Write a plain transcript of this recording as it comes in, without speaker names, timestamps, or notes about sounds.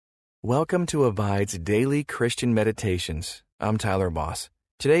Welcome to Abide's Daily Christian Meditations. I'm Tyler Boss.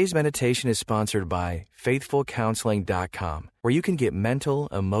 Today's meditation is sponsored by FaithfulCounseling.com, where you can get mental,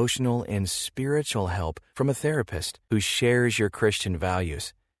 emotional, and spiritual help from a therapist who shares your Christian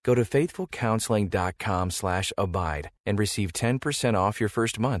values. Go to FaithfulCounseling.com/abide and receive 10% off your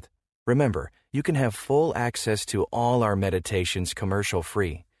first month. Remember, you can have full access to all our meditations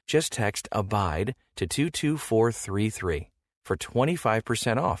commercial-free. Just text ABIDE to 22433 for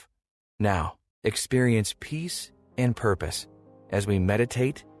 25% off. Now, experience peace and purpose as we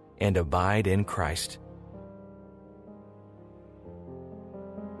meditate and abide in Christ.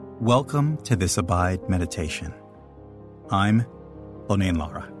 Welcome to this Abide meditation. I'm Lonain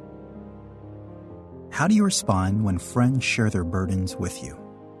Lara. How do you respond when friends share their burdens with you?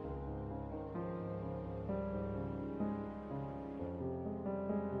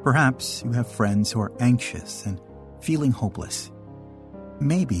 Perhaps you have friends who are anxious and feeling hopeless.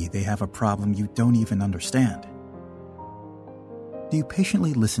 Maybe they have a problem you don't even understand. Do you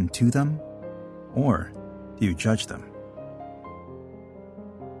patiently listen to them, or do you judge them?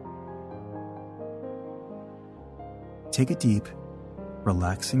 Take a deep,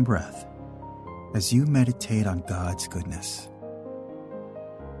 relaxing breath as you meditate on God's goodness.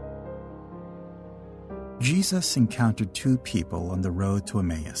 Jesus encountered two people on the road to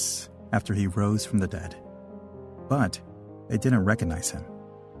Emmaus after he rose from the dead, but they didn't recognize him.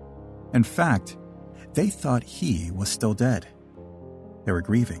 In fact, they thought he was still dead. They were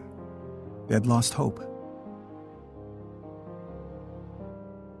grieving. They had lost hope.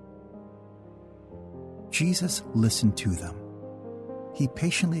 Jesus listened to them. He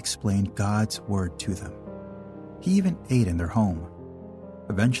patiently explained God's word to them. He even ate in their home.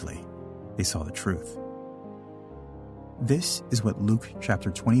 Eventually, they saw the truth. This is what Luke chapter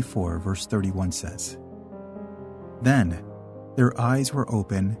 24, verse 31 says. Then their eyes were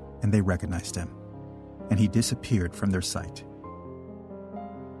open and they recognized him, and he disappeared from their sight.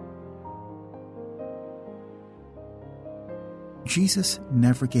 Jesus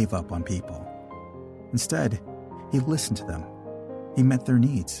never gave up on people. Instead, he listened to them. He met their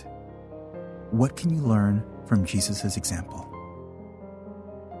needs. What can you learn from Jesus' example?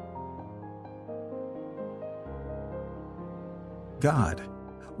 God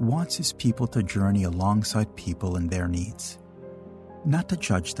wants his people to journey alongside people in their needs, not to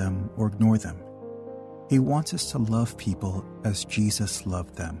judge them or ignore them. He wants us to love people as Jesus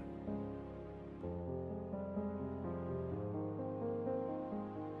loved them.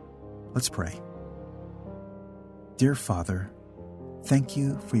 Let's pray. Dear Father, thank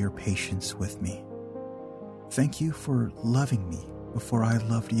you for your patience with me. Thank you for loving me before I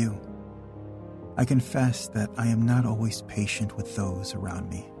loved you. I confess that I am not always patient with those around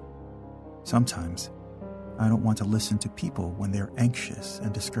me. Sometimes, I don't want to listen to people when they're anxious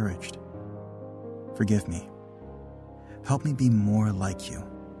and discouraged. Forgive me. Help me be more like you.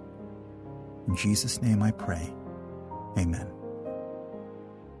 In Jesus' name I pray. Amen.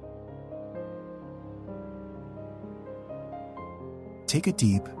 Take a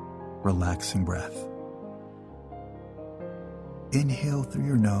deep, relaxing breath. Inhale through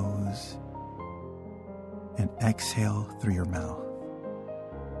your nose and exhale through your mouth.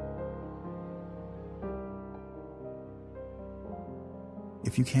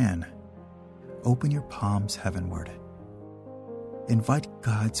 If you can, open your palms heavenward. Invite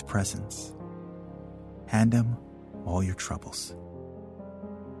God's presence. Hand him all your troubles.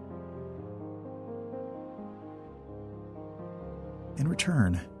 In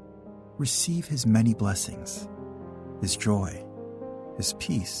return, receive his many blessings, his joy, his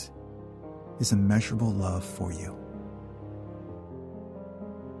peace, his immeasurable love for you.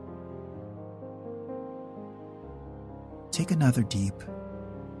 Take another deep,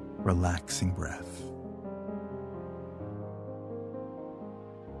 relaxing breath.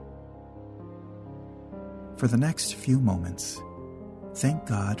 For the next few moments, thank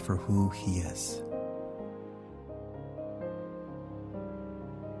God for who he is.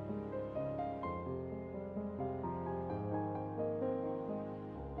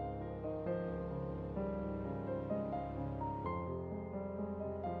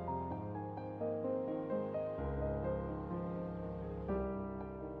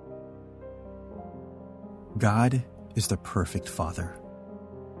 God is the perfect Father.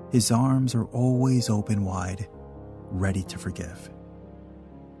 His arms are always open wide, ready to forgive.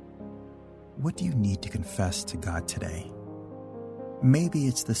 What do you need to confess to God today? Maybe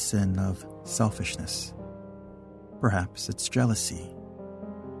it's the sin of selfishness. Perhaps it's jealousy,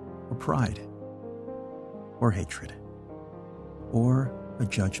 or pride, or hatred, or a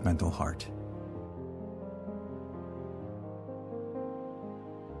judgmental heart.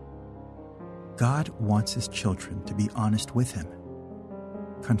 God wants his children to be honest with him.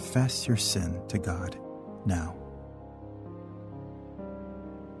 Confess your sin to God now.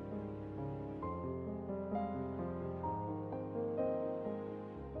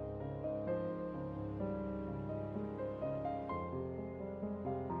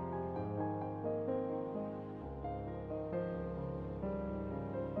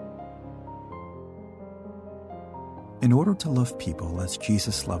 In order to love people as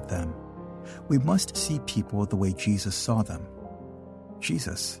Jesus loved them, we must see people the way Jesus saw them.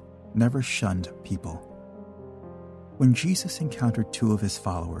 Jesus never shunned people. When Jesus encountered two of his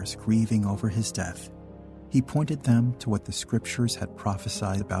followers grieving over his death, he pointed them to what the scriptures had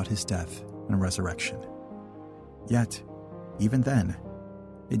prophesied about his death and resurrection. Yet, even then,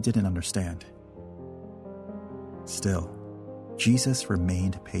 they didn't understand. Still, Jesus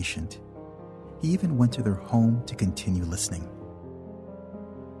remained patient. He even went to their home to continue listening.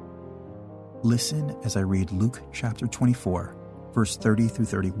 Listen as I read Luke chapter 24, verse 30 through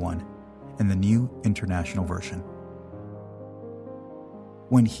 31 in the New International Version.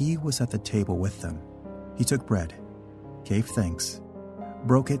 When he was at the table with them, he took bread, gave thanks,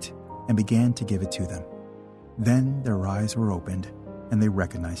 broke it, and began to give it to them. Then their eyes were opened, and they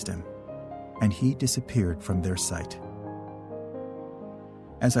recognized him, and he disappeared from their sight.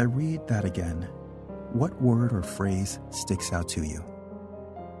 As I read that again, what word or phrase sticks out to you?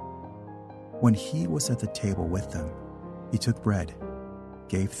 When he was at the table with them, he took bread,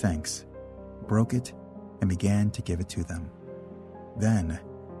 gave thanks, broke it, and began to give it to them. Then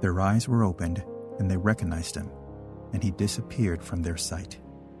their eyes were opened, and they recognized him, and he disappeared from their sight.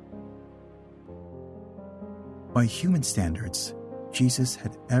 By human standards, Jesus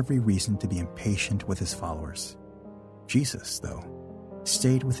had every reason to be impatient with his followers. Jesus, though,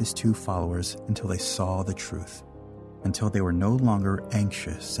 stayed with his two followers until they saw the truth, until they were no longer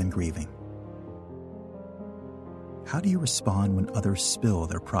anxious and grieving. How do you respond when others spill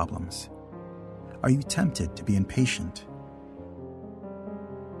their problems? Are you tempted to be impatient?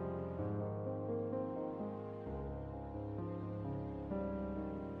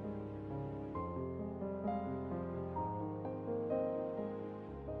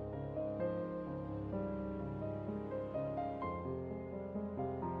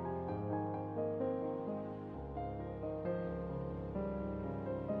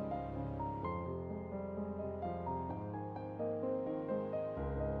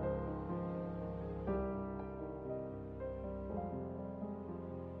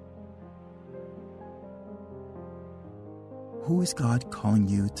 Who is God calling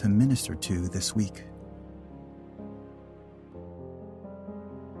you to minister to this week?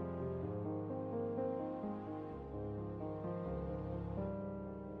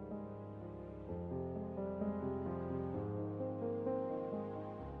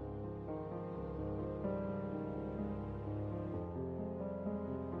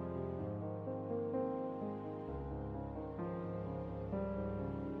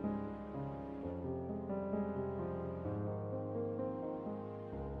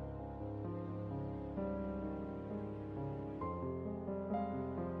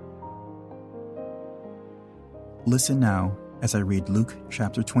 Listen now as I read Luke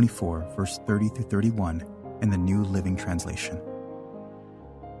chapter 24, verse 30 through 31 in the New Living Translation.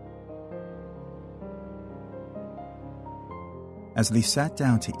 As they sat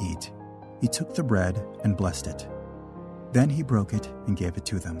down to eat, he took the bread and blessed it. Then he broke it and gave it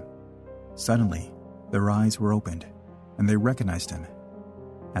to them. Suddenly, their eyes were opened, and they recognized him.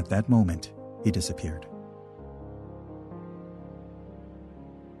 At that moment, he disappeared.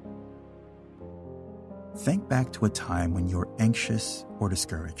 Think back to a time when you were anxious or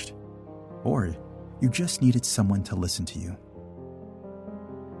discouraged, or you just needed someone to listen to you.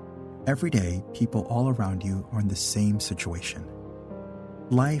 Every day, people all around you are in the same situation.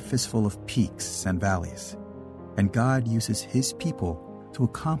 Life is full of peaks and valleys, and God uses his people to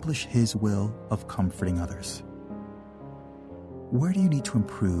accomplish his will of comforting others. Where do you need to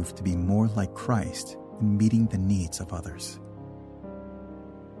improve to be more like Christ in meeting the needs of others?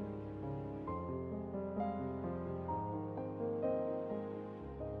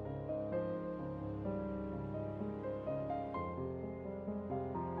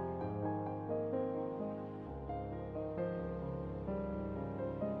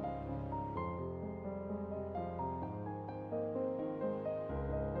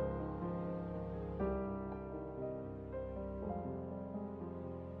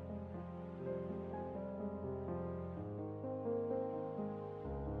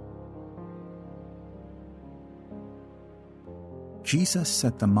 Jesus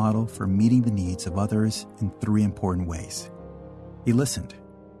set the model for meeting the needs of others in three important ways. He listened.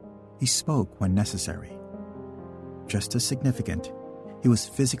 He spoke when necessary. Just as significant, he was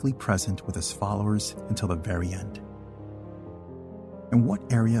physically present with his followers until the very end. In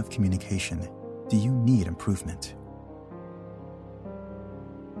what area of communication do you need improvement?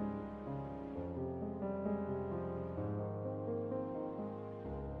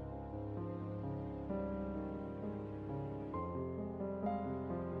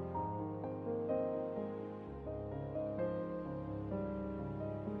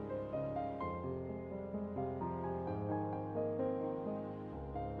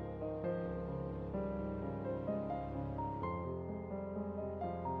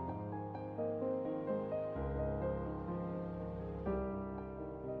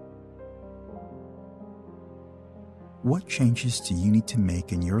 What changes do you need to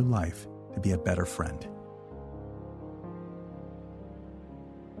make in your life to be a better friend?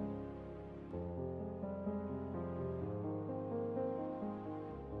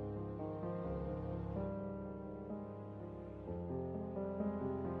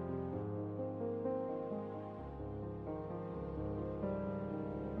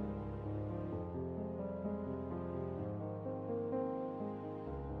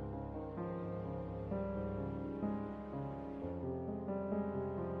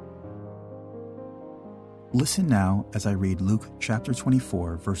 Listen now as I read Luke chapter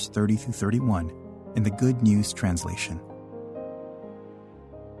 24, verse 30 through 31 in the Good News translation.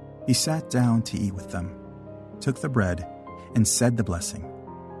 He sat down to eat with them, took the bread, and said the blessing.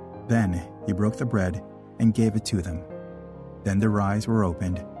 Then he broke the bread and gave it to them. Then their eyes were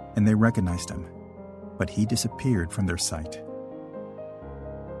opened, and they recognized him, but he disappeared from their sight.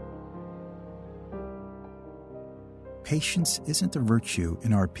 Patience isn't a virtue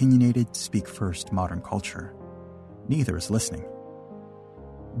in our opinionated, speak-first modern culture. Neither is listening.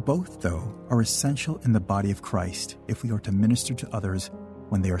 Both, though, are essential in the body of Christ if we are to minister to others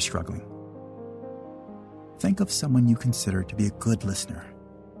when they are struggling. Think of someone you consider to be a good listener.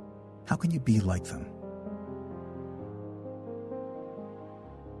 How can you be like them?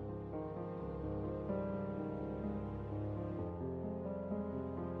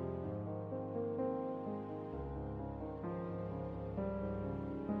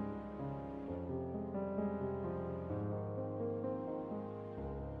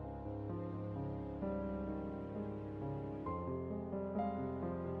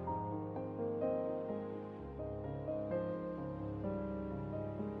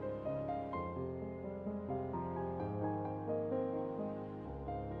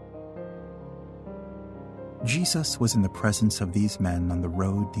 Jesus was in the presence of these men on the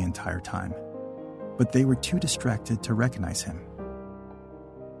road the entire time, but they were too distracted to recognize him.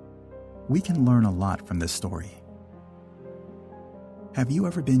 We can learn a lot from this story. Have you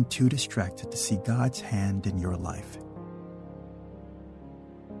ever been too distracted to see God's hand in your life?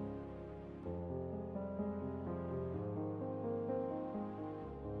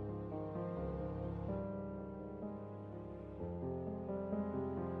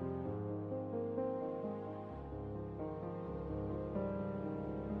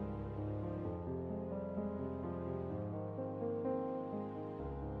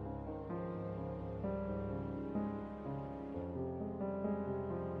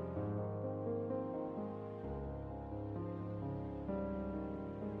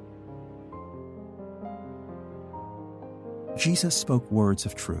 Jesus spoke words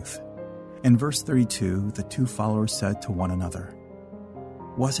of truth. In verse 32, the two followers said to one another,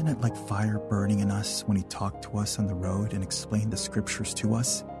 "Wasn't it like fire burning in us when he talked to us on the road and explained the scriptures to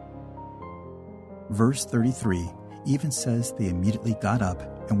us?" Verse 33 even says they immediately got up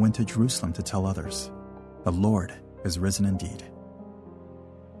and went to Jerusalem to tell others, "The Lord is risen indeed."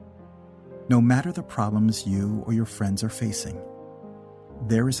 No matter the problems you or your friends are facing,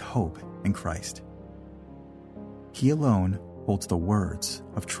 there is hope in Christ. He alone holds the words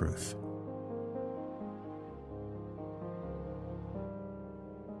of truth.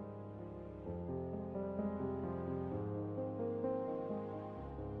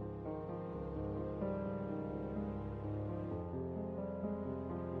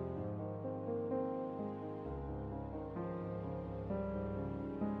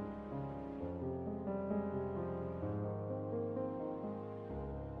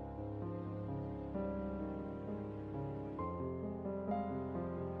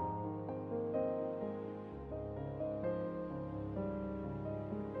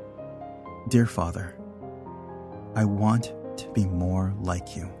 Dear Father, I want to be more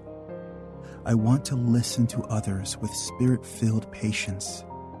like you. I want to listen to others with spirit-filled patience.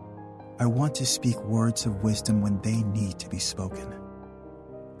 I want to speak words of wisdom when they need to be spoken.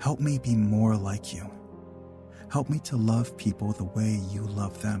 Help me be more like you. Help me to love people the way you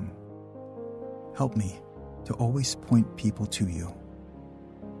love them. Help me to always point people to you.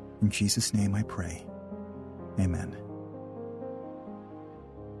 In Jesus' name I pray. Amen.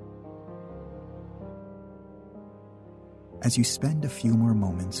 As you spend a few more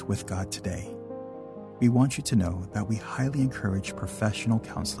moments with God today, we want you to know that we highly encourage professional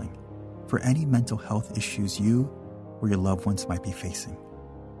counseling for any mental health issues you or your loved ones might be facing.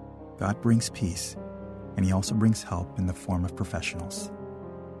 God brings peace, and He also brings help in the form of professionals.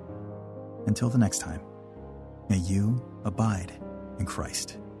 Until the next time, may you abide in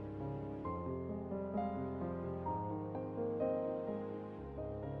Christ.